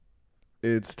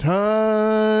It's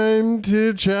time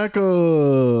to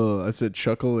chuckle. I said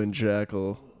chuckle and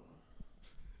jackal.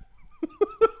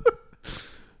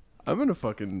 I'm in a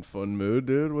fucking fun mood,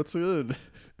 dude. What's good?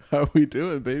 How we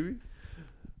doing, baby?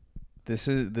 This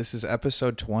is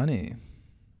episode 20.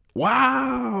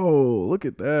 Wow! Look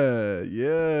at that.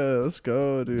 Yeah, let's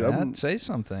go, dude. Matt, say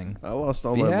something. I lost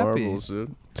all Be my happy. marbles,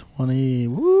 dude. 20.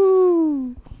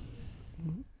 Woo!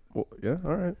 Well, yeah,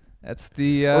 all right. That's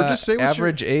the Or just say what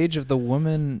average age of the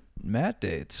woman Matt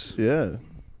dates. Yeah,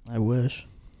 I wish.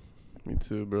 me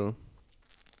too, bro.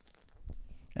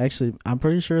 Actually, I'm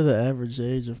pretty sure the average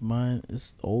age of mine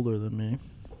is older than me.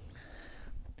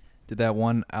 Did that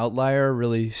one outlier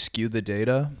really skew the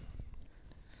data?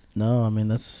 No, I mean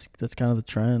that's kind of the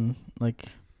trend. Like,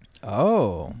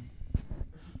 Oh.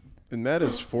 And Matt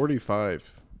is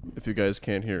 45, if you guys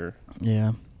can't hear.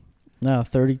 yeah. No,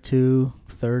 32,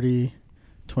 30,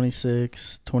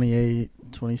 26, 28,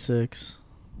 26.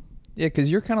 Yeah,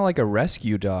 because you're kind of like a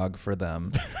rescue dog for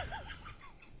them.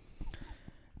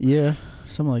 Yeah,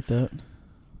 something like that.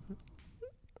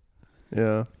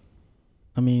 Yeah.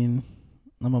 I mean,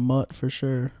 I'm a mutt for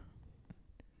sure.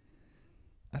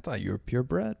 I thought you were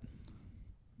purebred.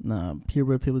 Nah,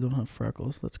 purebred people don't have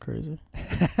freckles. That's crazy.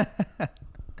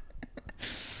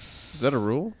 Is that a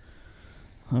rule?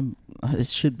 It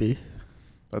should be.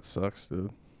 That sucks,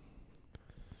 dude.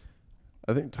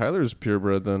 I think Tyler's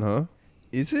purebred then, huh?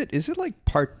 Is it like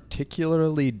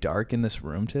particularly dark in this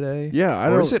room today? Yeah, I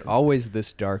Or don't. is it always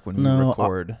this dark when we No,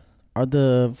 record? Are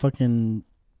the fucking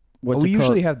what's We it called?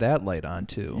 usually have that light on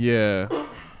too. Yeah.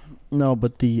 No,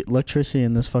 but the electricity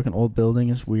in this fucking old building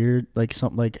is weird. Like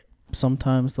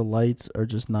sometimes the lights are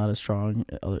just not as strong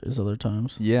as other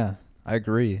times. Yeah, I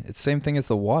agree. It's the same thing as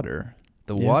the water.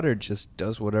 The Yeah. water just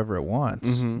does whatever it wants.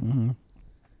 Mm-hmm.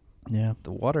 Yeah.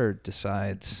 The water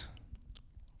decides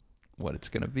what it's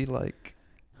going to be like.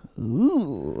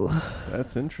 Ooh.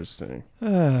 That's interesting.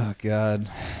 Oh, God.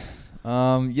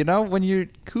 When you're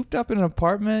cooped up in an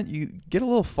apartment, you get a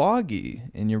little foggy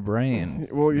in your brain.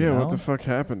 Well, yeah, you what know? the fuck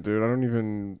happened, dude? I don't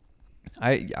even...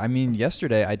 I mean,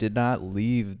 yesterday I did not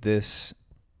leave this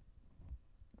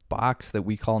box that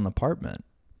we call an apartment.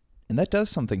 And that does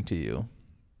something to you.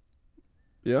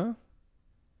 Yeah?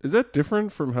 Is that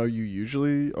different from how you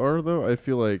usually are, though? I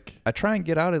feel like... I try and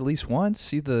get out at least once,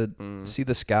 see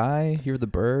the sky, hear the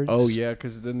birds. Oh, yeah,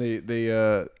 because then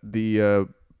the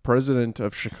president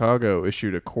of Chicago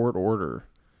issued a court order.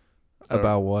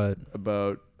 About what?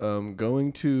 About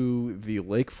going to the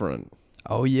lakefront.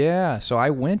 Oh, yeah. So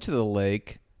I went to the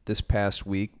lake this past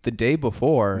week, the day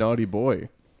before. Naughty boy.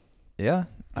 Yeah.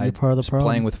 You're I part of the was problem.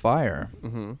 playing with fire.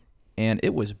 Mm-hmm. And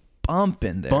it was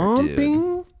bumping there, Bumping?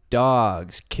 dude.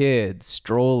 Dogs, kids,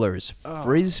 strollers,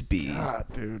 frisbee, God,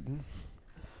 dude.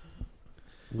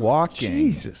 walking,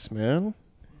 Jesus, man.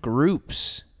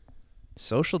 groups,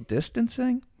 social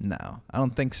distancing? No, I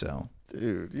don't think so.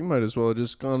 Dude, you might as well have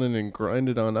just gone in and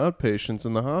grinded on outpatients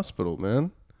in the hospital,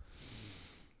 man.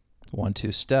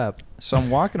 1-2 step. So I'm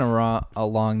walking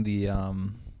along the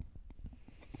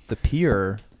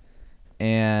pier,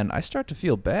 and I start to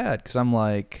feel bad because I'm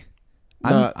like,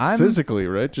 Not I'm physically,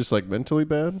 right? Just like mentally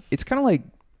bad? It's kind of like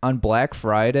on Black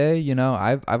Friday, you know,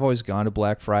 I've always gone to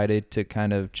Black Friday to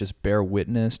kind of just bear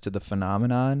witness to the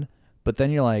phenomenon. But then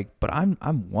you're like, but I'm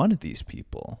one of these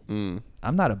people. Mm.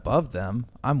 I'm not above them.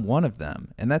 I'm one of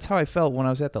them. And that's how I felt when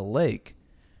I was at the lake.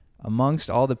 Amongst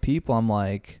all the people, I'm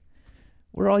like,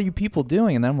 what are all you people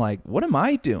doing? And then I'm like, what am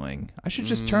I doing? I should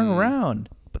just turn around.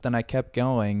 But then I kept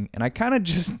going, and I kind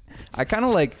of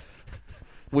like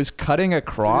was cutting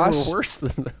across Worse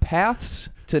than that. paths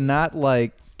to not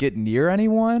like get near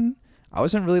anyone. I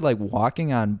wasn't really like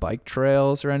walking on bike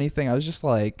trails or anything. I was just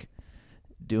like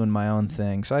doing my own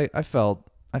thing. So I felt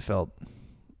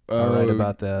all right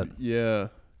about that. Yeah.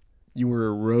 You were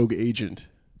a rogue agent.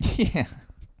 Yeah.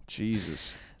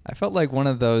 Jesus. I felt like one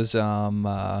of those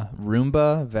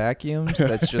Roomba vacuums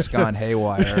that's just gone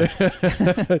haywire.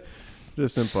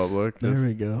 Just in public. There just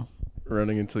we go.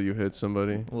 running until you hit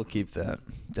somebody. We'll keep that.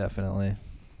 Definitely.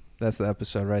 That's the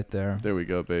episode right there. There we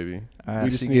go, baby. All right, We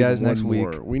just see need you guys one next more.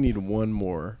 week. We need one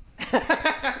more.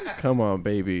 Come on,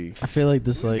 baby. I feel like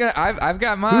this I've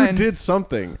got mine. Who did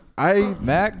something?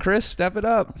 Matt, Chris, step it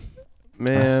up.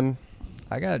 Man.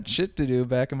 I got shit to do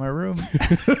back in my room.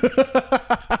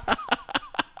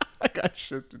 I got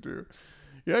shit to do.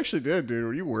 You actually did, dude.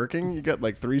 Were you working? You got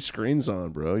like 3 screens on,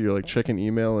 bro. You're like checking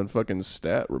email and fucking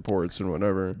stat reports and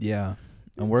whatever. Yeah.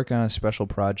 I'm working on a special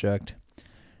project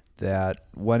that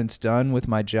when it's done with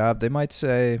my job, they might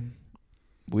say,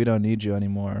 we don't need you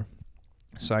anymore.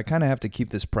 So I kind of have to keep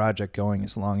this project going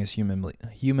as long as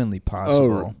humanly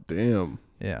possible. Oh, damn.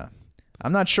 Yeah.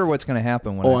 I'm not sure what's gonna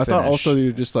happen when. I thought finish. also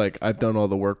you're just like, I've done all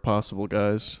the work possible,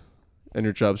 guys, and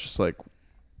your job's just like,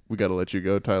 we got to let you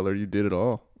go, Tyler. You did it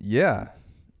all. Yeah,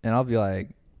 and I'll be like,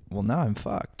 well, now I'm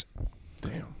fucked.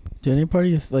 Damn. Do any part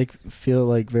of you like feel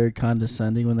like very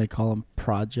condescending when they call them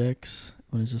projects?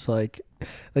 When it's just like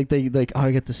they like, oh,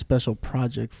 I got this special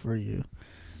project for you.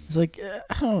 It's like,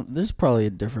 I don't. There's probably a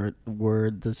different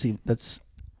word that's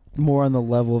more on the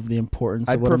level of the importance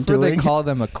I of what I'm prefer doing. they call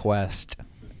them a quest.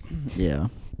 Yeah,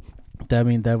 that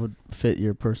would fit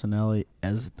your personality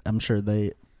as I'm sure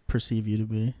they perceive you to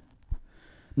be.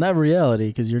 Not reality,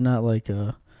 because you're not like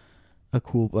a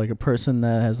cool, like a person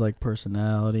that has like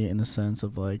personality in the sense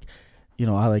of like, you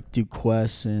know, I like do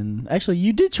quests. And actually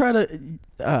you did try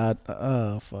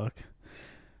to fuck.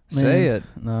 Say Man, it.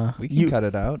 Nah. We can cut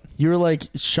it out. You were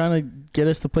like trying to get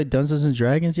us to play Dungeons and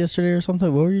Dragons yesterday or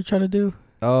something. What were you trying to do?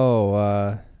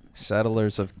 Oh,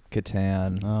 Settlers of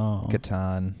Catan. Oh.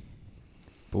 Catan.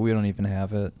 But we don't even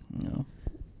have it.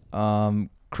 No.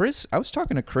 Chris, I was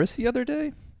talking to Chris the other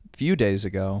day, a few days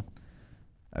ago.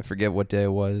 I forget what day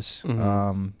it was.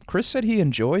 Mm-hmm. Chris said he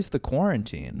enjoys the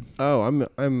quarantine. Oh,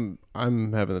 I'm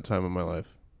having the time of my life.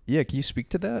 Yeah, can you speak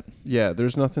to that? Yeah,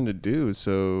 there's nothing to do,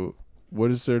 so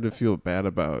what is there to feel bad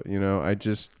about? You know,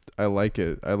 I like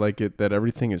it. I like it that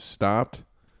everything is stopped.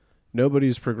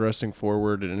 Nobody's progressing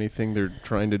forward in anything they're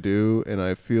trying to do, and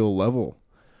I feel level.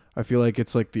 I feel like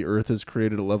it's like the earth has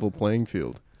created a level playing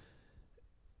field.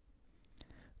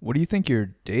 What do you think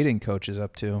your dating coach is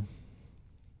up to?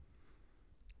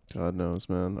 God knows,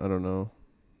 man. I don't know.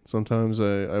 Sometimes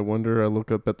I wonder, I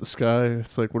look up at the sky.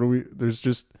 It's like, what are we, there's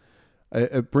just,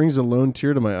 it brings a lone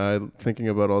tear to my eye thinking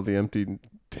about all the empty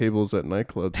tables at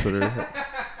nightclubs that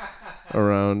are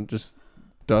around, just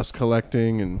dust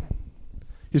collecting, and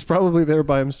he's probably there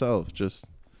by himself, just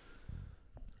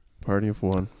party of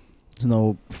one. There's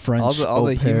no French all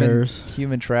the au pairs.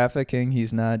 human trafficking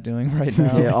he's not doing right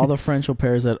now. Yeah, all the French au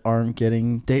pairs that aren't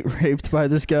getting date raped by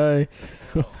this guy.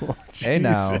 Oh, Hey,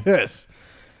 now. Jesus.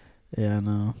 Yeah,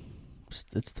 no.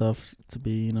 It's tough to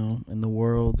be, you know, in the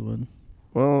world when...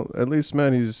 Well, at least,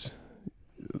 man,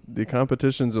 the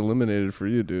competition's eliminated for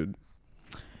you, dude.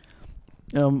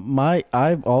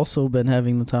 I've also been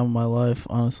having the time of my life,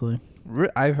 honestly.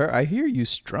 I hear you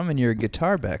strumming your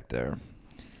guitar back there.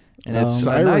 And it's a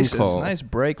Siren nice call. it's a nice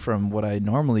break from what I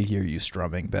normally hear you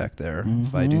strumming back there,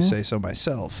 if I do Mhm. say so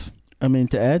myself. I mean,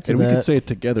 to add to And that... we could say it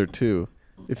together, too,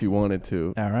 if you wanted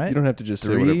to. All right. You don't have to just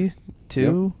say whatever. 3,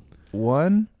 2,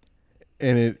 1.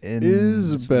 And it And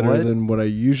is better what? than what I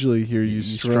usually hear you You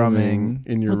strumming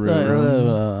in your What the-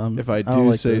 room. If I don't do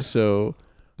like say this. so,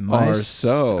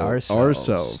 Ourselves.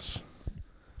 ourselves.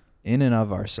 In and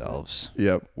of ourselves.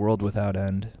 Yep. World without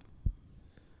end.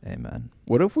 Amen.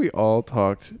 What if we all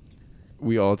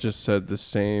just said the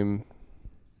same,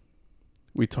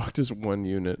 we talked as one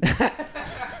unit,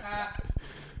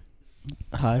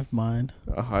 Hive mind.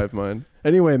 a hive mind.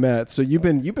 Anyway, Matt, so you've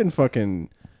been fucking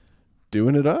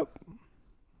doing it up?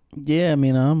 Yeah, I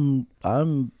mean,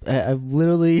 I've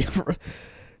literally...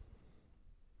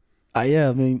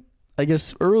 I mean, I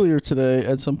guess earlier today,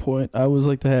 at some point, I was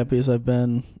like the happiest I've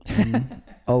been in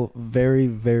a very,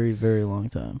 very, very long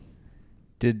time.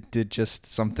 Did just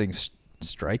something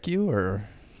strike you, or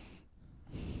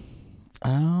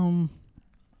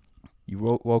you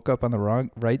woke up on the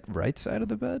wrong right side of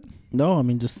the bed? No, I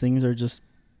mean, just things are just...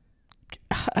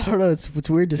 I don't know. It's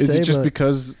weird to Is say, it just but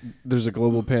because there's a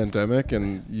global pandemic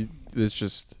and it's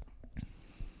just...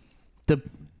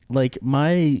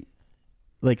 my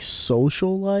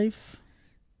social life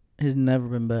has never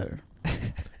been better.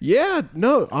 Yeah,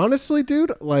 no, honestly,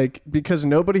 dude, like, because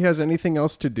nobody has anything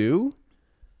else to do,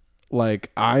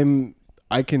 like, I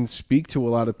can speak to a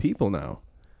lot of people now.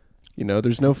 You know,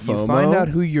 there's no FOMO. You find out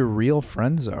who your real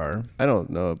friends are I don't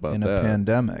know about in that. a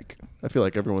pandemic. I feel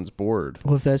like everyone's bored.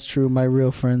 Well, if that's true, my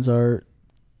real friends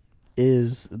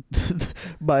is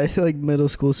my like middle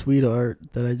school sweetheart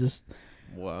that I just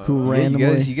Wow. who Yeah,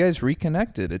 randomly you guys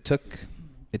reconnected. It took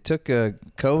a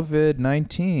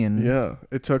COVID-19 Yeah,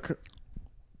 it took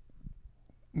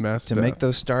mass to death. make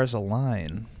those stars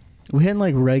align. we hadn't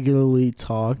like regularly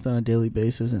talked on a daily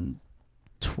basis in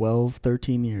 12,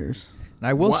 13 years. And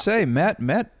I will What? say, Matt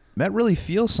really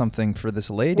feels something for this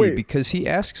lady Wait. because he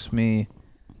asks me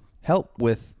help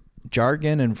with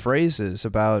jargon and phrases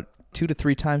about 2 to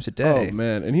 3 times a day. Oh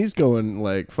man, and he's going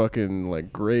like fucking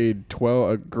like grade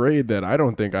 12, a grade that I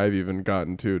don't think I've even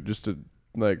gotten to, just to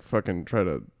like fucking try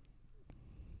to.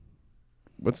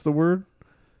 What's the word?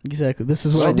 Exactly. This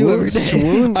is what I do every day.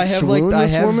 Swoon, I have swoon I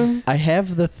this have woman? I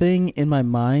have the thing in my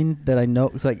mind that I know.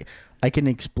 It's like I can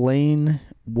explain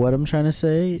what I'm trying to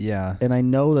say, Yeah. and I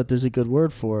know that there's a good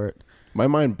word for it. My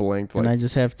mind blanked. and I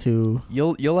just have to.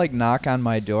 You'll like knock on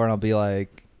my door and I'll be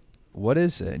like, what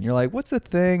is it? And you're like, what's the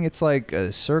thing? It's like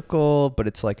a circle, but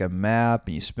it's like a map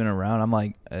and you spin around. I'm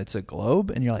like, it's a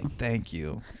globe? And you're like, thank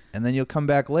you. And then you'll come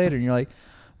back later and you're like,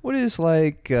 what is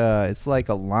like, it's like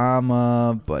a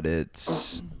llama, but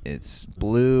it's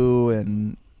blue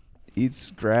and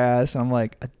eats grass. I'm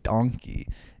like, a donkey.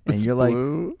 And It's you're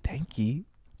blue. like, donkey.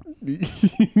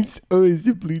 Oh, it's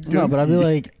a blue donkey. No, but I'll be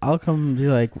like, I'll come and be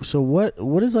like, so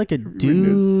what is like a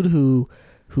dude who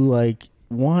like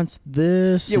wants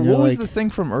this? Yeah, And what you're was like, the thing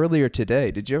from earlier today?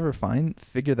 Did you ever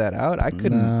figure that out? I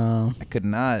couldn't. No, I could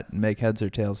not make heads or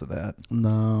tails of that.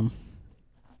 no.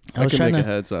 I was can trying make to,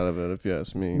 a heads out of it if you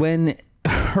ask me. when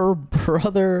her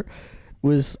brother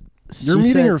was. You're she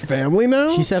meeting said- her family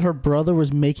now? She said her brother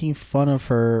was making fun of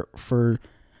her for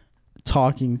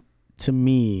talking to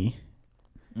me.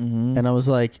 Mm-hmm. And I was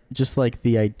like, just like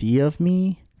the idea of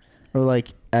me, or like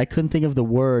I couldn't think of the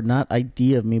word, not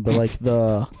idea of me, but like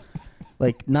the,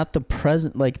 like not the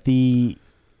present, like the,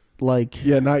 like.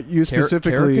 Yeah, not you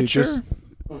specifically. Caricature? Just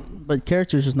But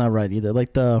character's just not right either.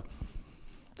 Like the,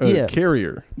 yeah,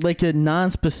 carrier. like a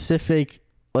non-specific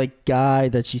like guy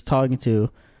that she's talking to.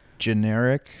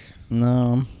 Generic.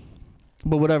 No,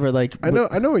 but whatever. Like I know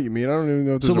what you mean. I don't even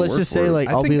know if there's So a let's word just for say it. like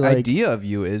I I'll think be like, idea of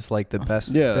you is like the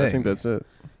best. Yeah, thing. I think that's it.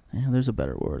 yeah, there's a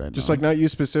better word. I know. Just like not you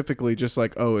specifically, just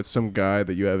like, oh, it's some guy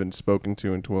that you haven't spoken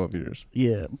to in 12 years.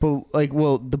 yeah, but like,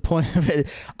 well, the point of it,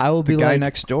 I will the be guy like,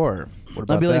 next door. What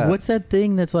about I'll be that? like, what's that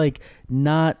thing that's like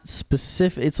not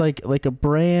specific? It's like a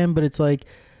brand, but it's like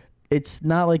it's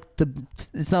not like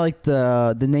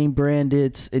the name brand.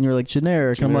 It's and you're like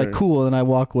generic. And I'm like Generic. cool, and I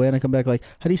walk away and I come back like,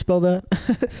 how do you spell that?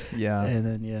 Yeah. And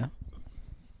then yeah,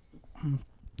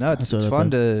 No, it's That's what I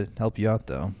fun to help you out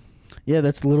though. yeah,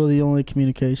 that's literally the only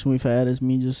communication we've had is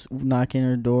me just knocking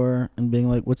her door and being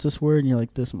like, what's this word? And you're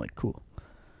like this. I'm like cool,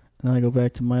 and then I go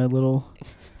back to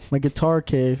my guitar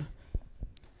cave.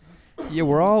 Yeah,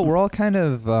 we're all kind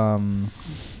of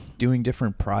doing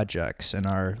different projects in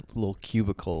our little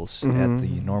cubicles at Mhm. the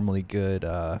normally good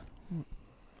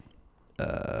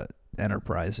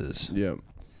enterprises. Yeah.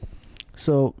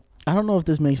 So I don't know if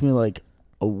this makes me like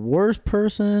a worse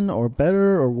person or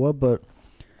better or what, but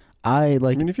I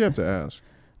like I mean, if you have to ask.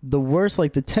 the worst,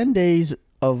 like the 10 days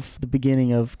of the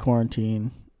beginning of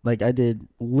quarantine, like I did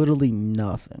literally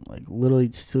nothing. Like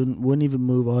literally wouldn't even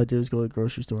move. All I did was go to the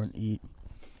grocery store and eat.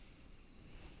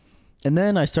 And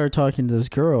then I started talking to this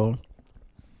girl.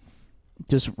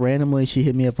 Just randomly, she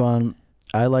hit me up on,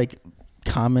 she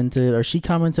commented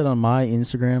on my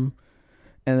Instagram.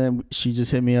 And then she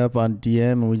just hit me up on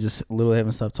DM and we just literally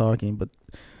haven't stopped talking. But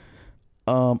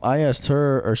I asked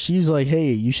her, or she's like,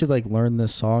 hey, you should like learn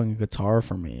this song and guitar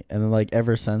for me. And then like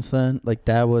ever since then, like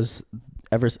that was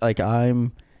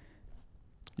I'm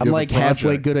have a like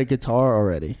halfway project. good at guitar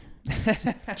already.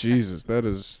 Jesus, that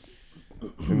is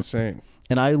insane.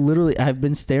 And I've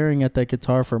been staring at that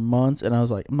guitar for months, and I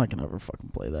was like, I'm not gonna ever fucking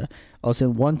play that. All of a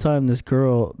sudden, one time, this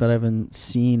girl that I haven't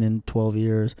seen in 12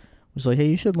 years was like, hey,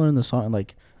 you should learn the song. And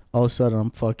like, all of a sudden,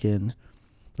 I'm fucking,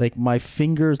 like, my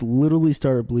fingers literally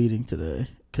started bleeding today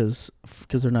because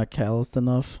they're not calloused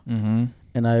enough. Mm-hmm.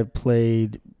 And I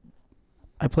played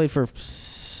for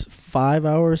 5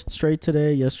 hours straight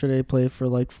today. Yesterday, played for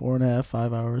like 4.5,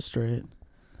 5 hours straight.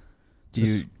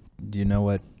 Do you know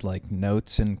what like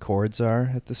notes and chords are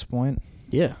at this point?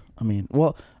 Yeah, I mean,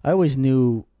 well, I always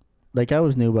knew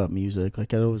about music.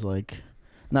 Like I always like,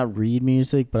 not read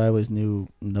music, but I always knew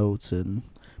notes and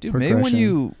Dude, maybe when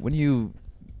progression. you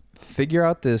figure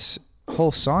out this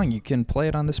whole song, you can play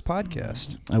it on this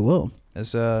podcast I will.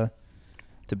 as to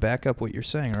back up what you're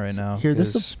saying right now. Here, this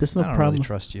is 'cause this is I the don't problem. really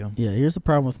trust you. Yeah, here's the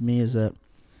problem with me is that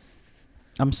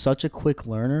I'm such a quick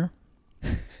learner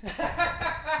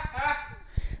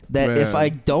that if Man. I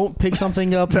don't pick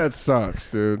something up, That sucks,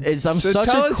 dude. I'm So such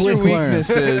tell a us quick your learner.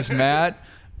 weaknesses, Matt.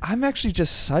 I'm actually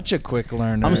just such a quick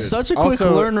learner. I'm such a quick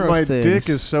Also, learner my of things. dick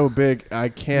is so big I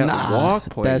can't walk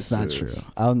places. That's not true.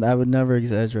 I would never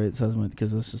exaggerate sentiment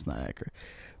because this is not accurate.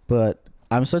 But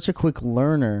I'm such a quick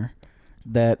learner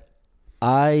that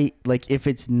I like if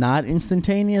it's not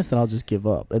instantaneous, then I'll just give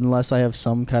up unless I have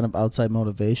some kind of outside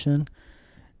motivation.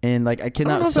 And like I I don't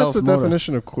cannot know if that's the self-motivate.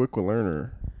 definition of quick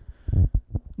learner.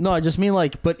 No, I just mean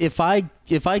like, but if I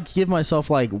give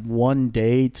myself like 1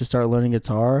 day to start learning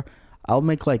guitar, I'll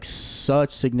make like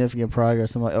such significant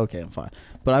progress. I'm like, okay, I'm fine.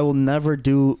 But I will never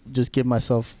just give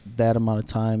myself that amount of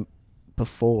time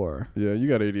before. Yeah, you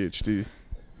got ADHD.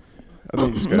 I think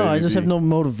you just got No, ADD. I just have no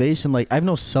motivation. Like I have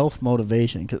no self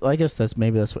motivation. Cause I guess that's what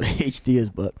ADHD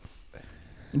is.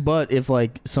 But if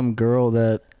like some girl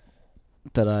that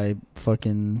I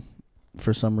fucking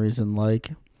for some reason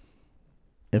like.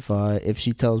 If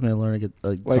she tells me to learn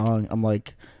a song, I'm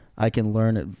like, I can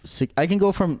learn it. I can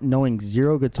go from knowing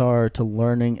zero guitar to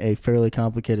learning a fairly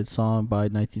complicated song by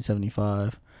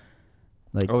 1975.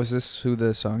 Like, Oh, is this who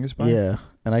the song is by? yeah,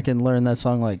 and I can learn that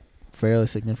song like fairly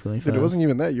significantly fast. Dude, it wasn't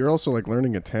even that. You're also like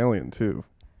learning Italian too.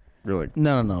 You're like,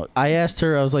 No. I asked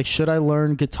her. I was like, should I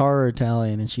learn guitar or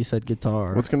Italian? And she said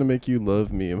guitar. what's gonna make you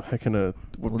love me? Am I gonna?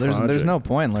 Well, there's no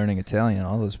point in learning Italian.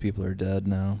 All those people are dead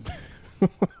now.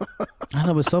 I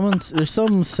know, but there's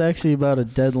something sexy about a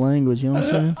dead language. You know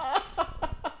what I'm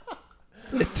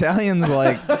saying?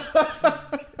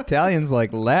 Italian's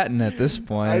like Latin at this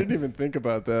point. I didn't even think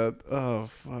about that. Oh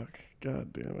fuck!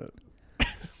 God damn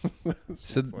it.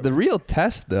 So the real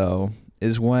test though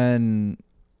is when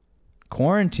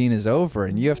quarantine is over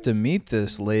and you have to meet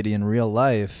this lady in real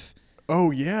life.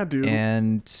 Oh yeah, dude.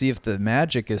 And see if the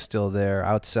magic is still there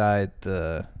outside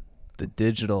the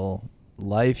digital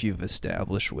life you've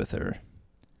established with her.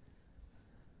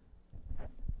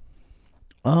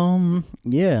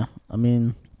 Yeah. I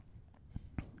mean,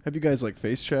 Have you guys like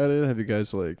face chatted? Have you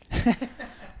guys like?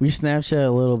 we Snapchat a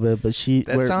little bit, but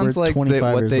That sounds we're like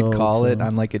 25 what years they old, call it so-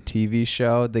 on like a TV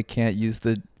show. They can't use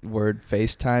the word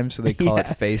FaceTime, so they call it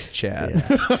Yeah. face chat.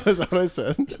 Yeah. Is that what I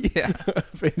said? Yeah.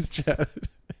 Face chat.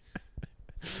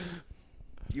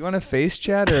 You want to face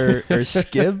chat or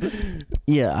skib?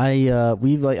 Yeah,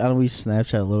 we like I don't we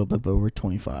Snapchat a little bit, but we're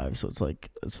 25, so it's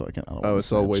like it's fucking. I don't Oh, wanna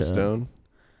it's all waist Snapchat. down.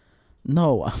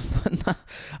 No,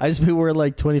 I just we were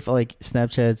like 25, like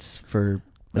Snapchats for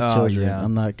like, Oh, children. yeah.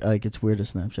 I'm not like it's weird to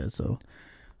Snapchat, so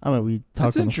I mean we talk.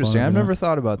 That's on the interesting. phone I've every never night.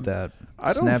 thought about that.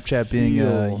 I don't Snapchat being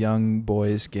a feel- young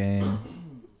boy's game.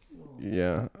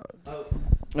 Yeah.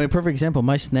 I mean, perfect example.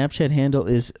 My Snapchat handle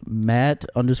is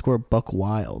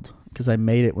Matt_Buckwild because I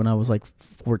made it when I was like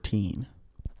 14.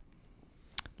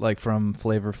 Like from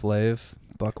Flavor Flav,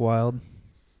 Buck Wild,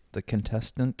 the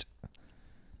contestant.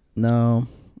 No,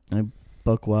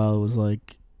 Buckwild was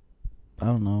like, I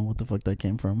don't know what the fuck that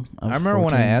came from. I was remember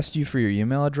when I 14. asked you for your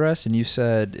email address and you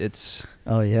said it's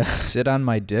Oh yeah, sit on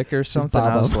my dick or It's something.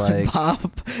 I was like,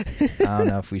 Bob. I don't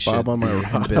know if we should Bob on my be in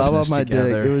rock. business Bob on my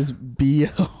together. dick. It was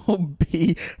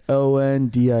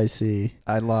BOBONDIC.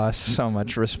 I lost so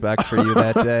much respect for you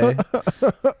that day.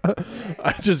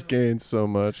 I just gained so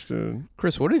much, dude.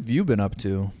 Chris, what have you been up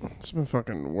to? Just been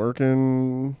fucking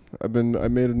working. I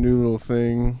made a new little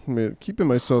thing, keeping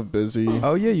myself busy.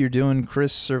 Oh yeah, you're doing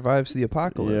Chris Survives the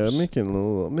Apocalypse. Yeah,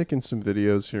 making some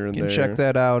videos here and You can there. check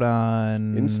that out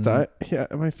on Yeah,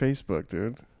 my Facebook,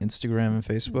 dude. Instagram and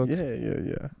Facebook.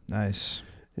 Yeah. Nice.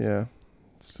 Yeah.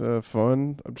 It's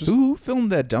fun. I'm just Who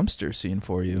filmed that dumpster scene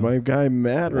for you? my guy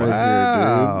Matt right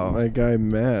Wow. here, dude. My guy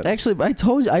Matt. Actually, I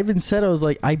told you. I even said I was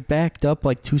like, I backed up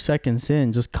like 2 seconds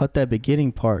in. Just cut that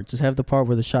beginning part. Just have the part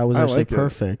where the shot was I actually like it.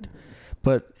 perfect.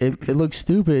 But it looked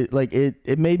stupid. Like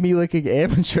it made me look like an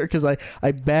amateur because I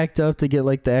backed up to get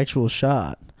like the actual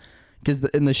shot. Because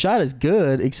the shot is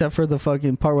good except for the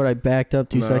fucking part where I backed up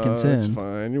 2 seconds That's in.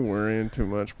 fine. You're worrying too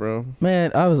much, bro.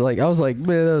 Man, I was like,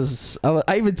 man,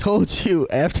 I even told you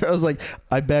after. I was like,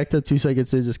 I backed up 2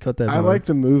 seconds in, just cut that. I part. like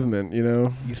the movement, you know.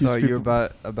 You These thought you were people-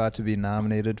 about to be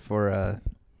nominated for a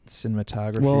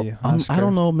cinematography Well, Oscar? I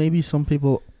don't know. Maybe some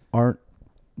people aren't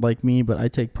like me, but I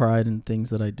take pride in things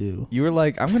that I do. You were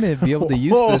like, I'm going to be able to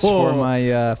use this for my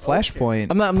Flashpoint.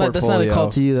 I'm not. That's not a portfolio. call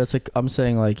to you. That's like I'm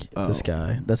saying like this Oh.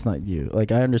 guy. That's not you.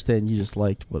 Like I understand you just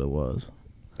liked what it was.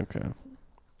 Okay.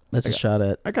 That's I a got- shot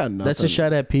at. I got nothing. That's a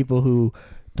shot at people who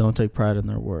don't take pride in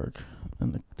their work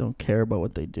and don't care about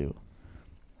what they do.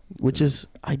 Which is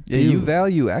I do. Yeah, you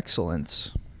value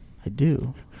excellence. I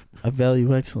do. I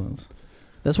value excellence.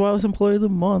 That's why I was employee of the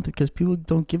month because people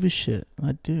don't give a shit.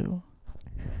 I do.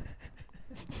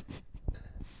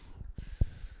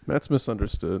 Matt's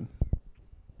misunderstood.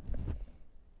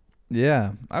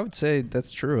 Yeah, I would say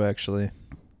that's true actually.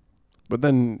 But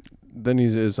then he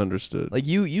is understood. Like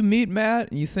you meet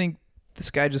Matt and you think this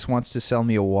guy just wants to sell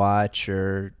me a watch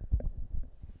or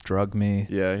drug me.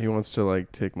 Yeah, he wants to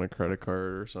like take my credit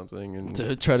card or something and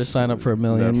To try to sign up for 1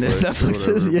 million Netflix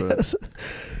or Netflixes, whatever, but- yes.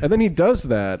 And then he does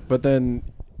that, but then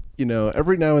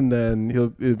every now and then he'll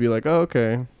be like, "Oh,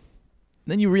 okay."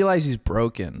 Then you realize he's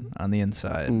broken on the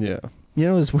inside. Yeah. You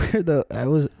know, it's weird though.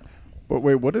 But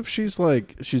wait, what if she's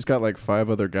got like 5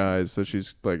 other guys that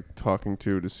she's like talking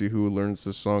to see who learns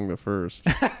the song the first?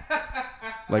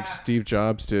 Like Steve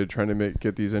Jobs did, trying to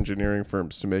get these engineering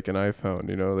firms to make an iPhone.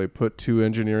 They put 2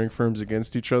 engineering firms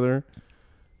against each other.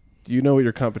 Do you know what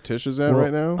your competition's at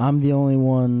right now? I'm the only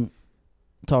one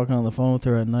talking on the phone with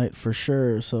her at night for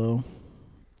sure. So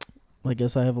I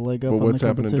guess I have a leg up Well, on what's the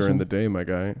happening competition. during the day, my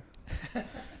guy?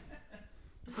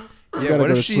 You Yeah, gotta what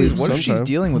go if to sleep what if she's sometime.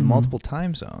 dealing with multiple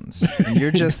time zones? And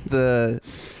you're just the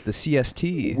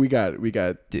CST. We got.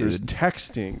 There's Dude.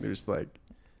 texting. There's like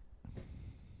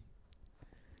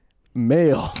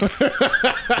mail.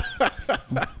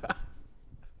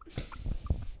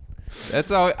 That's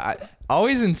how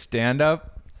always in stand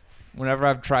up. Whenever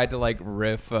I've tried to like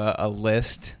riff a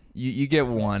list, you get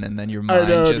one, and then your mind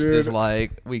know, just dude. is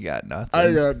like, we got nothing.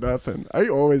 I got nothing. I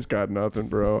always got nothing,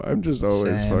 bro. I'm just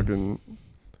always Same. fucking.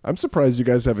 I'm surprised you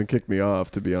guys haven't kicked me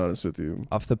off. To be honest with you.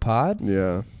 Off the pod.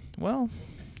 Yeah. Well,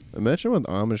 Imagine what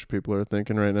Amish people are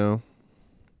thinking right now.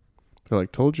 They're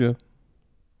like, told you.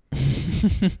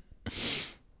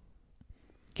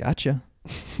 gotcha.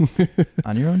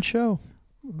 On your own show.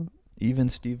 Even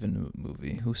Steven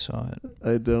movie. Who saw it?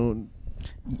 I don't.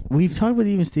 We've talked about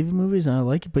Even Steven movies, and I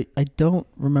like it, but I don't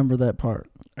remember that part.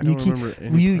 I don't keep, remember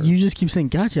any You part. you just keep saying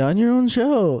 "gotcha" on your own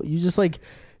show. You just like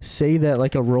say that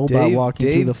like a robot walking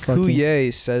through Dave the fucking.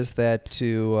 Coulier says that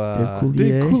to. Dave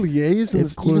Dave Coulier is in Dave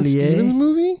this Even Coulier? Stevens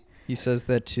movie? He says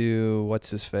that to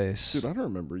what's his face? Dude, I don't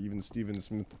remember Even Stevens'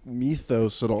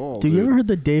 mythos at all. Dude, you dude. ever heard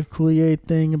the Dave Coulier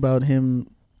thing about him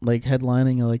like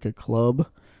headlining like a club?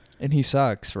 And he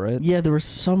sucks, right? Yeah, there was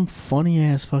some funny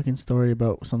ass fucking story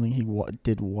about something he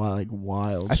did like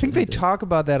wild. I think shit he they did. talk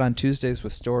about that on Tuesdays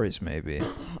with Stories, maybe.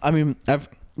 I mean,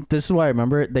 this is why I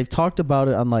remember it. They've talked about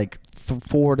it on like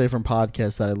 4 different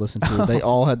podcasts that I listened to. They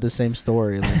all had the same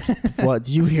story. Like, what?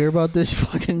 Did you hear about this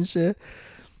fucking shit?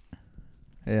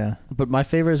 Yeah. But my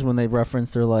favorite is when they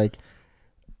reference, they're like,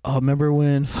 oh, remember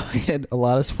when fucking a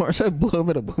lot of sports I blew him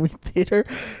at a movie theater?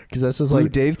 Because that's just Blue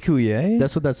like, Dave Coulier?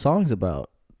 that's what that song's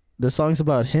about. The song's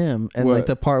about him. And like What?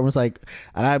 the part was like,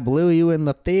 and I blew you in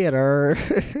the theater.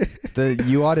 The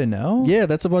You Ought to Know? Yeah,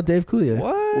 that's about Dave Coulier.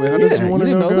 What? Wait, how does Yeah, You Wanna you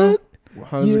didn't Know know go? that?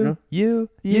 How does it go?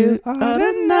 You ought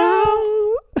to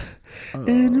know.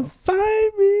 And you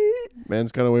find me.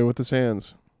 Man's got away with his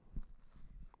hands.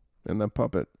 And that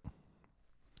puppet.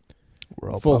 We're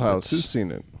all Full puppets. House. Who's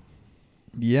seen it?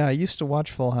 Yeah, I used to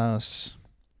watch Full House.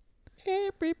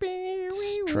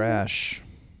 It's trash.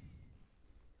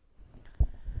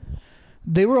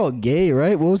 They were all gay,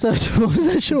 right? What was that? What was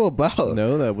that show about?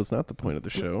 No, that was not the point of the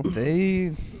show. They,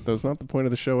 That was not the point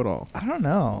of the show at all. I don't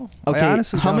know. Okay, I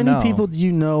honestly how don't many know. people do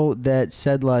you know that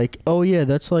said like, "Oh yeah,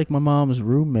 that's like my mom's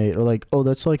roommate," or like, "Oh,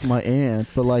 that's like my aunt,"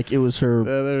 but like it was her.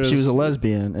 There She is- was a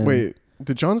lesbian. And Wait,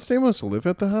 did John Stamos live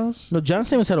at the house? no, John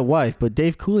Stamos had a wife, but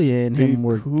Dave Coulier and him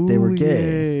were they were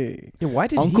gay. Yeah, why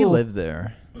did he Uncle- live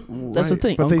there? That's the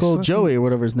thing. But they Uncle slept Joey or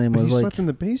whatever his name But was he like. slept in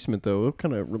the basement, though. What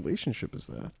kind of relationship is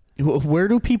that? Where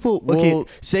do people? Okay, Well-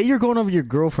 say you're going over to your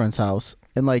girlfriend's house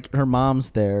and like her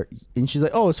mom's there, and she's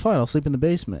like, "Oh, it's fine. I'll sleep in the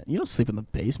basement." You don't sleep in the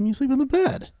basement. You sleep in the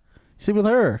bed. You sleep with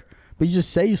her, but you just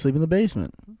say you sleep in the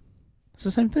basement. It's the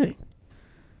same thing.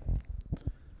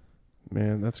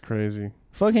 Man, that's crazy.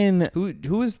 Fucking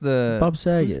Who is the Bob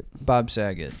Saget. who's Bob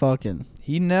Saget. Fucking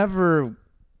He never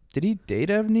did he date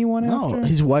anyone no. after?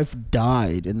 His wife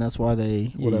died, and that's why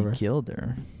they Yeah, whatever. he killed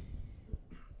her.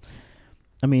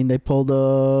 I mean, they pulled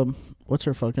what's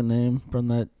her fucking name from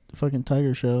that fucking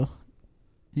Tiger show?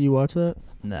 Did you watch that?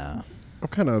 No. I'm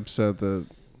kind of upset that,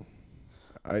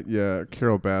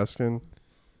 Carol Baskin,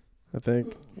 I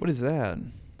think, What is that?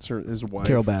 it's his wife.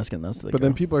 Carol Baskin. That's the. But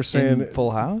then girl. people are saying In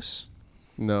Full House?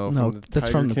 no. no, from the that's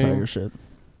Tiger from the King. Tiger shit.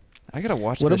 I gotta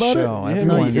watch What this about it? show. Yeah,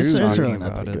 No, Everyone's it's talking really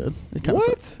not about that it. good. It kinda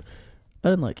sucks. What? I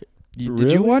didn't like it. Did you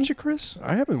Really? watch it, Chris?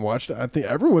 I haven't watched it. I think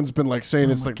everyone's been like saying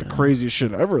Oh it's my like the God. craziest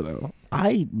shit ever, though.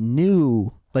 I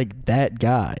knew like that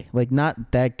guy, like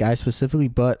not that guy specifically,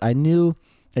 but I knew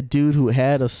a dude who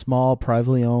had a small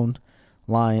privately owned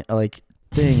line like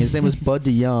thing. His name was Bud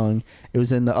DeYoung. It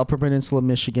was in the Upper Peninsula,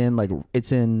 Michigan. Like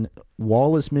it's in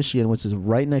Wallace, Michigan, which is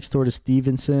right next door to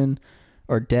Stevenson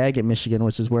or Daggett, Michigan,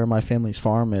 which is where my family's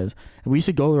farm is. And we used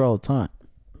to go there all the time.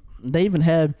 They even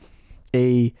had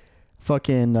a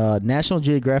fucking National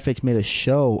Geographic made a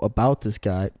show about this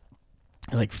guy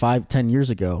like 5-10 years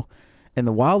ago. And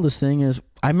the wildest thing is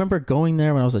I remember going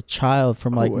there when I was a child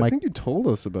from like I think you told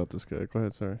us about this guy. Go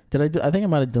ahead, sorry. did I do I think I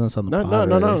might have done this on the No, pod no,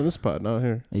 no, already. no, in this pod, not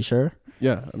here. Are you sure?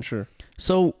 Yeah, I'm sure.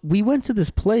 So we went to this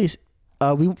place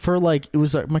we for like it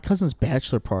was my cousin's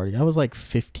bachelor party. I was like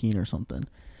 15 or something.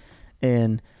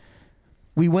 And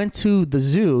we went to the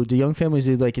zoo, the Young Family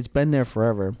Zoo, like it's been there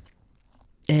forever.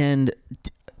 And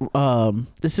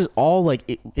this is all like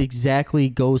it exactly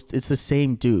goes it's the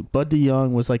same dude. Bud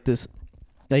DeYoung was like this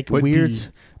like Bud weird D.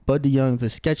 Bud DeYoung's the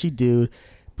sketchy dude,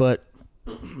 but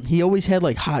he always had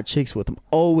like hot chicks with him.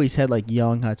 Always had like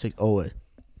young hot chicks, always.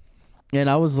 And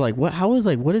I was like,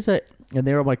 what is that? And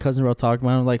they were my cousin were all talking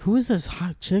about it. I'm like, who is this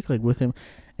hot chick like with him?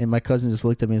 And my cousin just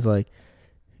looked at me, he's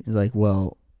like,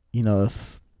 well, you know,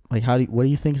 if like what do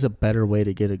you think is a better way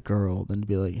to get a girl than to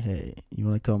be like, hey, you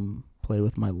want to come play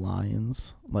with my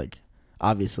lions? Like,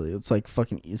 obviously, it's like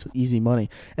fucking easy money.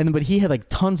 And but he had like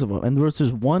tons of them, and there was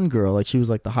this one girl, like she was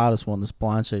like the hottest one, this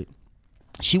blonde chick.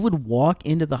 She would walk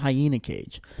into the hyena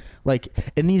cage, like,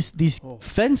 and these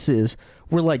fences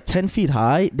were like 10 feet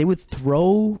high. They would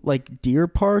throw like deer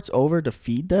parts over to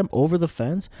feed them over the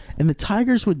fence, and the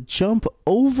tigers would jump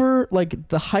over like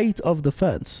the height of the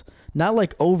fence, not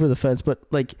like over the fence, but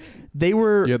like they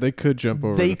were. Yeah, they could jump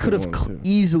over. They could have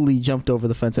easily jumped over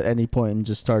the fence at any point and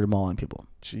just started mauling people.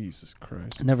 Jesus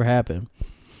Christ! It never happened.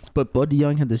 But Bud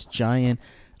DeYoung had this giant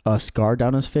scar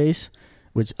down his face,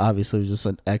 which obviously was just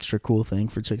an extra cool thing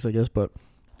for chicks, I guess. But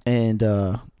and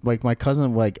like my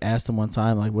cousin like asked him one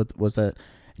time like, what was that?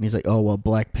 And he's like, oh well,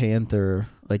 Black Panther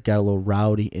like got a little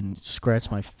rowdy and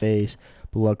scratched my face,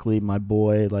 but luckily my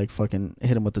boy like fucking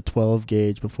hit him with the 12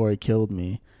 gauge before he killed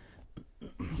me.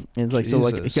 And it's like, so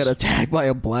like he got attacked by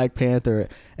a Black Panther,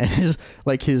 and his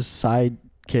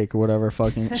sidekick or whatever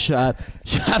fucking shot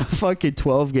a fucking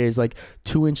 12 gauge like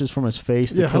 2 inches from his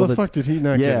face. Yeah, how the fuck did he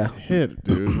not get hit,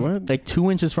 dude? What? Like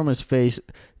 2 inches from his face,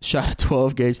 shot a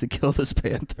 12 gauge to kill this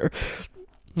panther.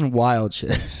 Wild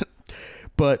shit.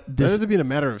 But this that had to be in a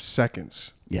matter of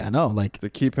seconds. Yeah, I know. Like to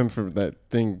keep him from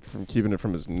keeping it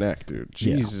from his neck, dude.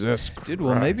 Jesus Christ. Dude,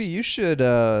 well, maybe you should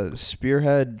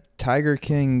spearhead Tiger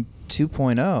King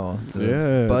 2.0.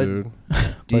 Yeah, dude.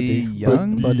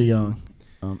 Bud DeYoung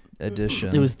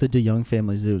edition. It was the DeYoung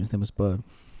family zoo. His name was Bud.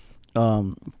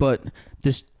 But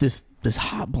this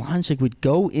hot blonde chick would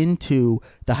go into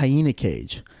the hyena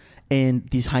cage, and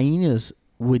these hyenas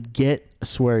would get, I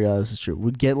swear to God, this is true,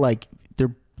 would get like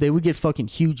they would get fucking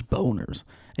huge boners.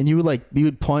 And you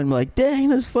would point and be like, dang,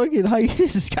 this fucking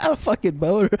hyenas has got a fucking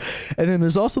boner. And then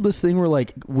there's also this thing where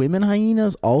like women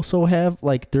hyenas also have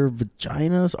like their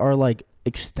vaginas are like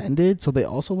extended, so they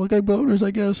also look like boners, I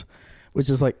guess.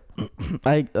 Which is like,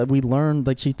 we learned,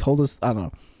 like she told us, I don't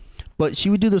know. But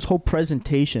she would do this whole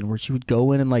presentation where she would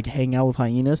go in and like hang out with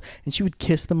hyenas, and she would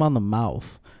kiss them on the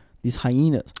mouth. These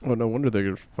hyenas. Oh, no wonder they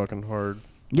get fucking hard.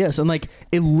 Yes, and like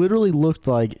it literally looked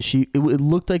like it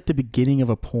looked like the beginning of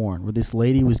a porn where this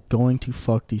lady was going to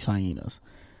fuck these hyenas.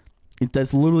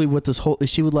 That's literally what this whole,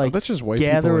 she would like that's just white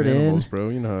gather people and it animals, in, bro.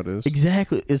 You know how it is.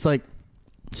 Exactly. It's like,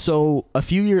 so a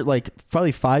few years, like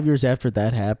probably 5 years after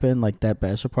that happened, like that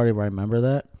bachelor party where I remember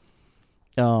that,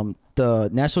 the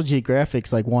National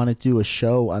Geographic's like wanted to do a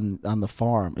show on the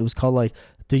farm. It was called like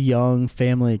the Young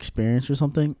Family Experience or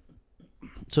something.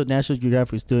 So National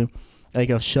Geographic was doing like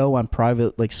a show on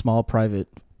private, like small private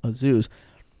zoos,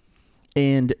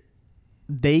 and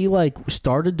they like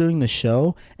started doing the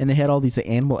show, and they had all these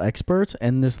animal experts,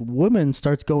 and this woman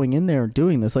starts going in there and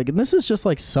doing this, like, and this is just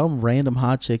like some random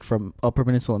hot chick from Upper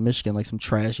Peninsula, Michigan, like some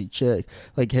trashy chick,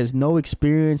 like has no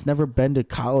experience, never been to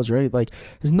college or anything, like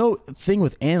there's no thing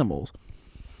with animals.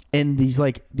 And these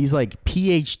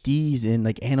PhDs in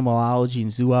like animalology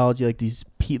and zoology, like these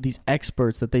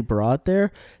experts that they brought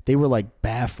there, they were like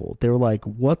baffled. They were like,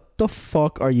 "What the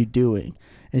fuck are you doing?"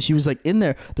 And she was like in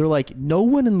there. They're like, "No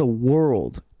one in the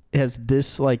world has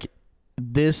this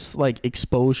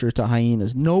exposure to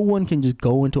hyenas. No one can just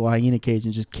go into a hyena cage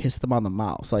and just kiss them on the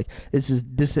mouth. Like this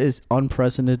is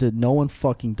unprecedented. No one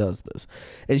fucking does this."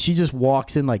 And she just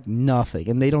walks in like nothing,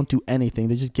 and they don't do anything.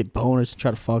 They just get boners and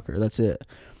try to fuck her. That's it.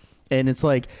 And it's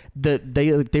like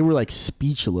they were like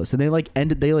speechless, and they like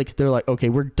ended. They're like, okay,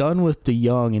 we're done with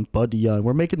DeYoung and Bud DeYoung.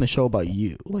 We're making the show about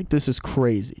you. Like this is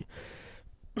crazy.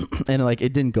 And like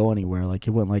it didn't go anywhere. Like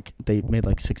it went like they made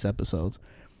like 6 episodes.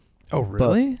 Oh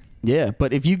really? Yeah,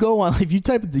 but if you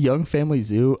type the Young Family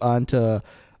Zoo onto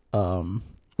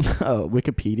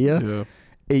Wikipedia,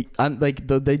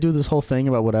 they do this whole thing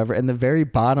about whatever, and the very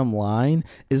bottom line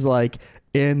is like,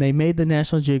 and they made the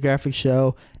National Geographic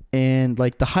show. And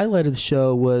like the highlight of the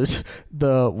show was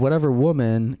the whatever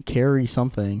woman, Carrie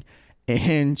something,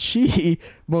 and she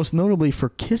most notably for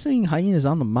kissing hyenas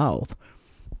on the mouth.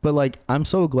 But like I'm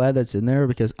so glad that's in there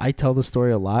because I tell the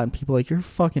story a lot, and people are like, "You're a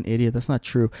fucking idiot. That's not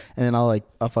true." And then I'll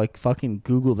fucking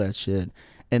Google that shit,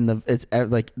 and it's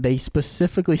like they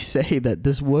specifically say that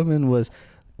this woman was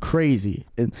crazy,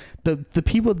 and the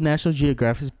people at National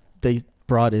Geographic, they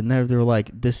brought in there, they were like,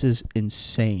 "This is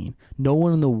insane. No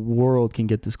one in the world can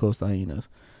get this close to hyenas.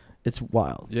 It's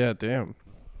wild." Yeah, damn.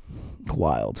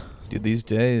 Wild. Dude, these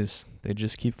days they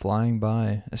just keep flying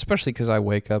by, especially because I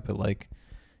wake up at like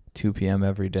 2 p.m.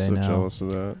 every day so now. Jealous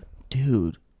of that.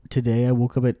 Dude, today I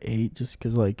woke up at 8 just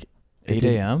because like 8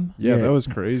 a.m. Yeah, that was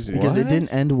crazy. Because it didn't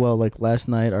end well. Like last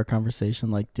night, our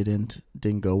conversation like didn't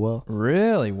go well.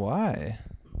 Really? Why?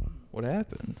 What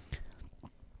happened?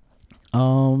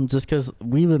 Just because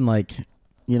we've been like,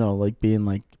 like being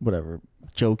like whatever,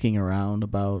 joking around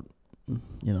about,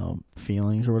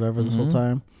 feelings or whatever this whole Mhm.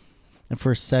 time. And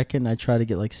for a second, I tried to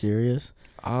get like serious.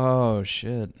 Oh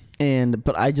shit.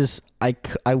 But I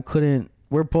couldn't.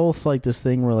 We're both like this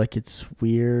thing where like it's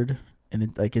weird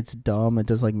and it's dumb. It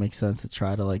doesn't like make sense to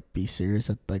try to like be serious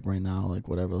at like right now, like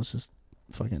whatever. Let's just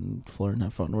fucking flirt and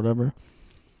have fun, whatever.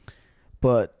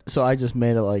 But so I just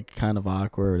made it like kind of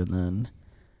awkward, and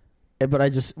then, but I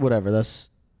just whatever.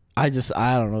 I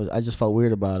don't know. I just felt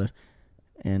weird about it,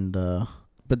 and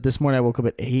but this morning I woke up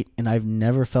at 8, and I've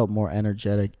never felt more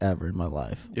energetic ever in my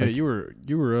life. Yeah, Like, you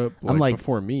were up I'm like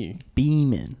before me.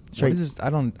 beaming. What Straight. is, I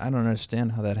don't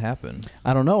understand how that happened.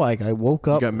 I don't know. Like I woke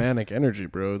You up. got manic energy,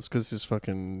 bro. It's because his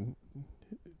fucking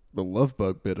the love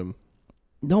bug bit him.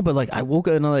 No, but like I woke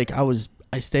up and like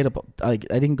I stayed up. Like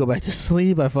I didn't go back to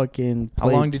sleep. I fucking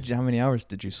played How many hours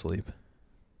did you sleep?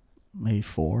 maybe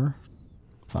 4,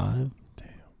 5. Damn.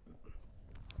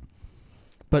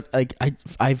 But like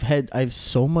I have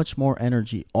so much more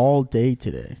energy all day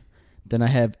today than I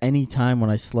have any time when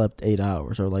I slept 8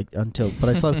 hours or like until. But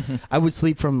I slept. I would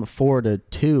sleep from 4 to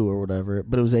 2 or whatever.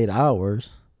 But it was 8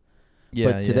 hours.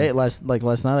 Yeah. But today, last night,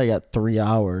 I got 3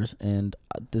 hours, and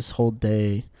this whole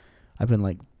day, I've been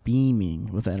like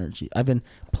beaming with energy. I've been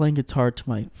playing guitar till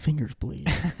my fingers bleed.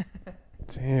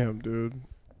 Damn, dude.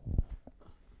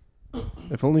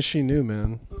 If only she knew,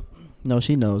 man. No,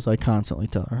 she knows. I constantly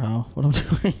tell her what I'm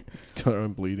doing. Tell her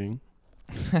I'm bleeding.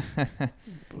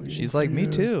 She's like me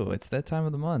too. It's that time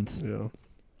of the month. Yeah.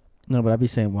 No, but I'd be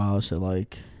saying wild shit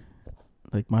like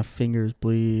my fingers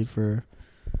bleed for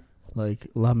like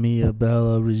La Mia,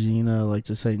 Bella, Regina, like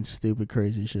just saying stupid,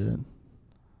 crazy shit.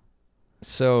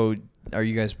 So, are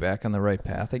you guys back on the right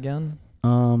path again?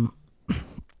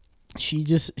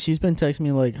 She's been texting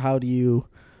me like,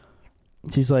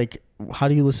 she's like, how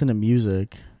do you listen to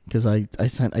music? Because I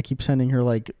keep sending her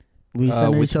like, we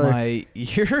send her with each other. my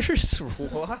ears.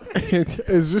 What?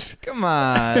 Is this? Come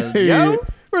on, Hey, yo.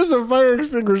 where's the fire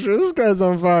extinguisher? This guy's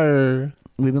on fire.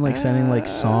 We've been like sending like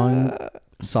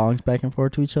songs back and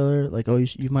forth to each other. Like, oh,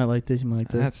 you might like this, you might like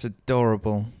this. That's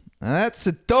adorable. That's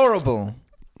adorable.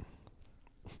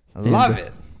 I love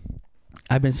it.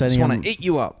 I've been I just sending want them. to eat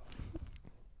you up.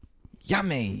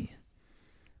 Yummy.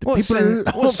 people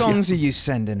What love songs are you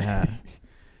sending her?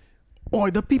 Oh,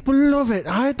 the people love it.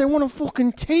 They want to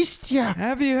fucking taste ya.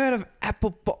 Have you heard of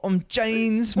Apple Bottom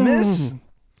Jeans, miss?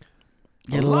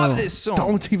 I Get a love little- this song.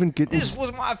 Don't even get This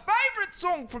was my favorite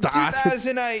song from That-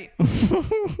 2008. I'm gonna learn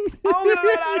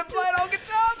how to play it on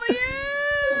guitar for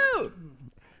you.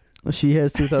 She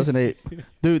has 2008.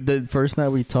 Dude, the first night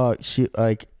we talked, she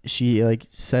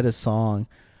said a song.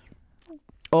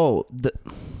 Oh,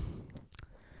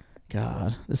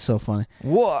 God, this is so funny.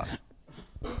 What?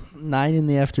 9 in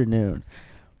the afternoon.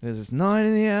 This is 9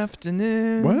 in the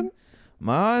afternoon. What?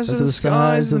 My eyes That's are the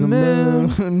skies of the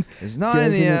moon. It's 9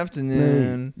 in the Yeah,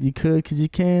 afternoon. You could because you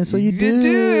can, so you You do.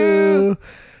 do.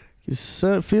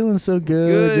 You're feeling so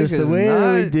good, just the 'cause way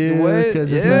that we not- do. the way-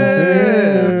 Because it's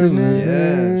Yes, 9 in the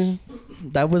afternoon. yes.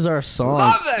 That was our song.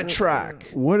 Love that track.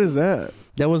 What is that?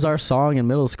 That was our song in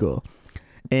middle school.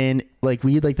 And like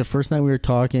the first night we were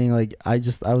talking, like I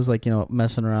was like,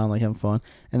 messing around, like having fun.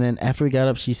 And then after we got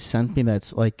up, she sent me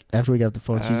after we got off the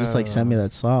phone, she just like sent me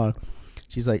that song.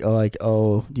 She's like,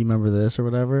 oh, do you remember this or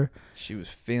whatever? She was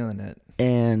feeling it.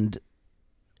 And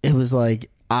it was like,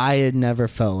 I had never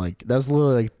felt like, that was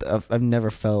literally like, I've never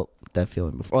felt that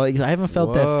feeling before. Like I haven't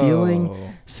felt that feeling Whoa.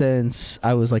 since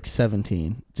I was like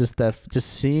 17. Just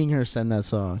seeing her send that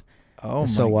song. Oh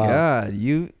So my wild. God.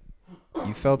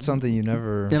 You felt something you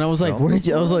never. And I was like, felt where did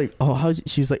you? I was before? like, oh, how did you?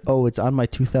 She was like, oh, it's on my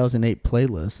 2008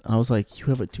 playlist. And I was like, you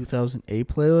have a 2008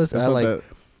 playlist? And That's I not like, that.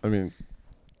 I mean,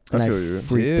 and I I feel you.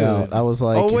 freaked Dude. out. I was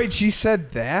like, Oh wait, she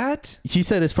said that. she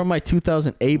said it's from my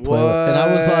 2008 playlist. And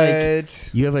I was like, What?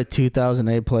 you have a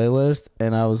 2008 playlist?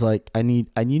 And I was like, I need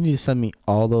you to send me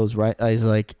all those, right? I was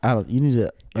like, you need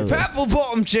to. If Apple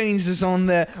Bottom Jeans is on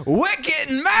there, we're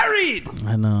getting married.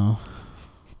 I know.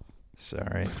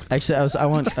 Sorry. Actually, I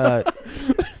want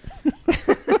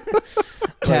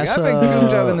Like, I've been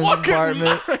cooped up in this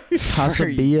apartment Casa for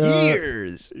Bia.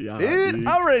 years. Yeah, Dude, dude.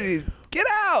 I'm ready to get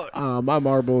out. My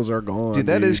marbles are gone. Dude,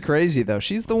 that is crazy, though.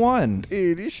 She's the one.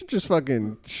 Dude, you should just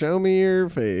fucking show me your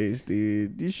face,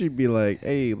 dude. You should be like,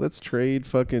 hey, let's trade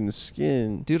fucking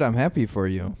skin. Dude, I'm happy for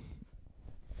you.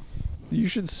 You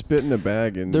should spit in a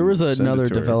bag and There was send it another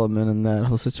to her. development in that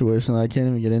whole situation that I can't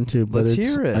even get into. But Let's it's,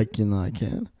 hear it. I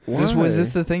can't. Was Why? this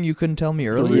the thing you couldn't tell me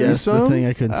earlier? Yeah. Yes, the Threesome? thing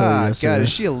I couldn't tell you Ah, yesterday. God, is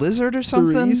she a lizard or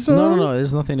something? Threesome? No.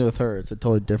 There's nothing to do with her. It's a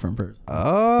totally different person.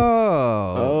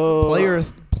 Oh. Oh.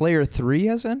 player 3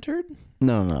 has entered?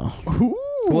 No.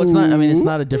 Well, it's not. I mean, it's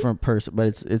not a different person, but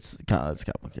it's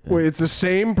complicated. Wait, it's the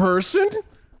same person?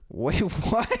 Wait,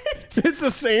 what? It's the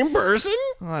same person?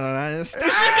 I don't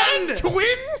understand. Is it a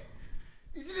twin?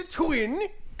 Is it a twin?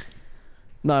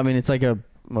 No, I mean it's like a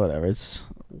whatever. It's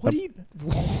What do you?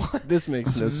 What? This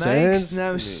makes no Makes sense. no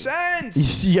to me.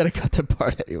 sense. you gotta cut that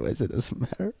part anyways. It doesn't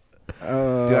matter.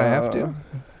 Do I have to?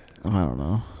 I don't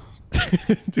know.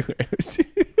 Do I have to?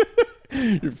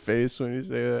 Your face when you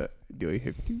say that. Do I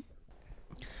have to?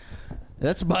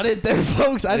 That's about it there,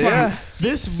 folks. I Yeah. thought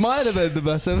this might have been the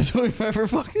best episode we've ever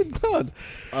fucking done.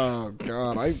 Oh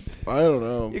God, I don't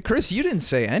know. Yeah, Chris, you didn't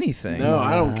say anything. No,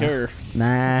 I don't care.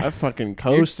 Nah. I fucking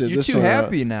coasted You're this too one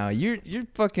happy out. now. You're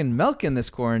milking milking this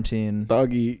quarantine.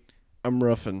 Doggy, I'm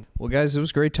roughing. Well, guys, it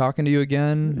was great talking to you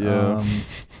again. Yeah.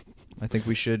 I think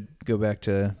we should go back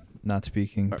to not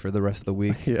speaking for the rest of the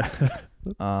week. Yeah.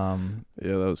 Um,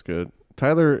 Yeah, that was good.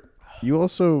 Tyler, you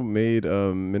also made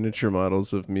miniature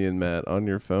models of me and Matt on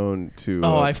your phone to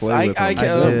play with on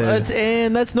Zoom.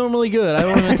 did. That's normally good. I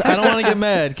don't want to get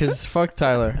mad because fuck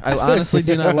Tyler. I honestly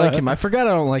do not like him. I forgot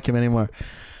I don't like him anymore.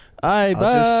 Bye. I'll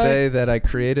just say that I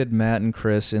created Matt and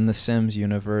Chris in the Sims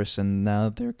universe, and now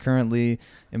they're currently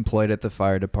employed at the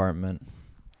fire department.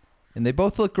 And they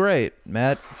both look great.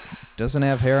 Matt doesn't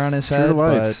have hair on his Pure head,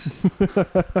 life.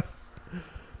 but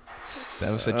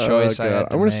that was a choice I had to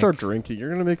I'm gonna make. start drinking. You're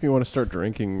gonna make me want to start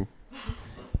drinking.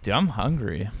 Dude, I'm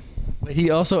hungry. But he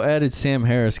also added Sam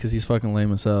Harris because he's fucking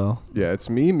lame as hell. Yeah, it's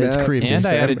me, Matt. It's creepy. And I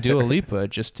Sam added Dua Harris. Lipa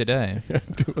just today.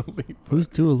 Dua Lipa. Who's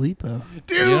Dua Lipa?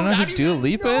 Dude, You don't know how who do Dua not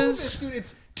Lipa know is? this, dude?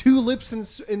 It's two lips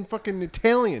in fucking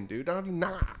Italian, dude.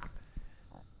 Nah.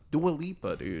 Dua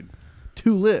Lipa, dude.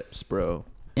 Two lips, bro.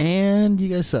 And you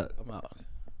guys suck. I'm out.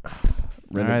 All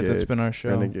right, that's been our show.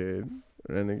 Renegade.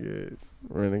 Renegade.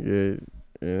 Renegade.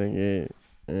 Renegade.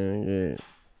 Renegade.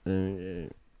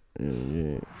 Renegade.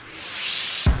 Renegade.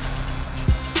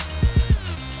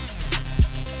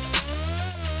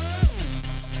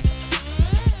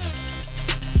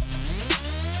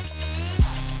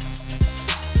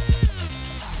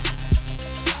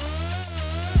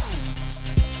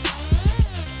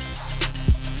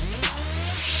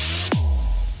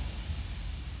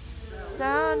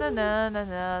 Na na na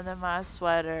na na my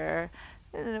sweater.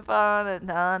 Na na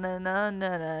na na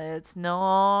na na. It's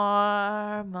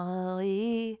normally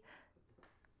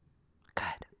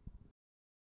good.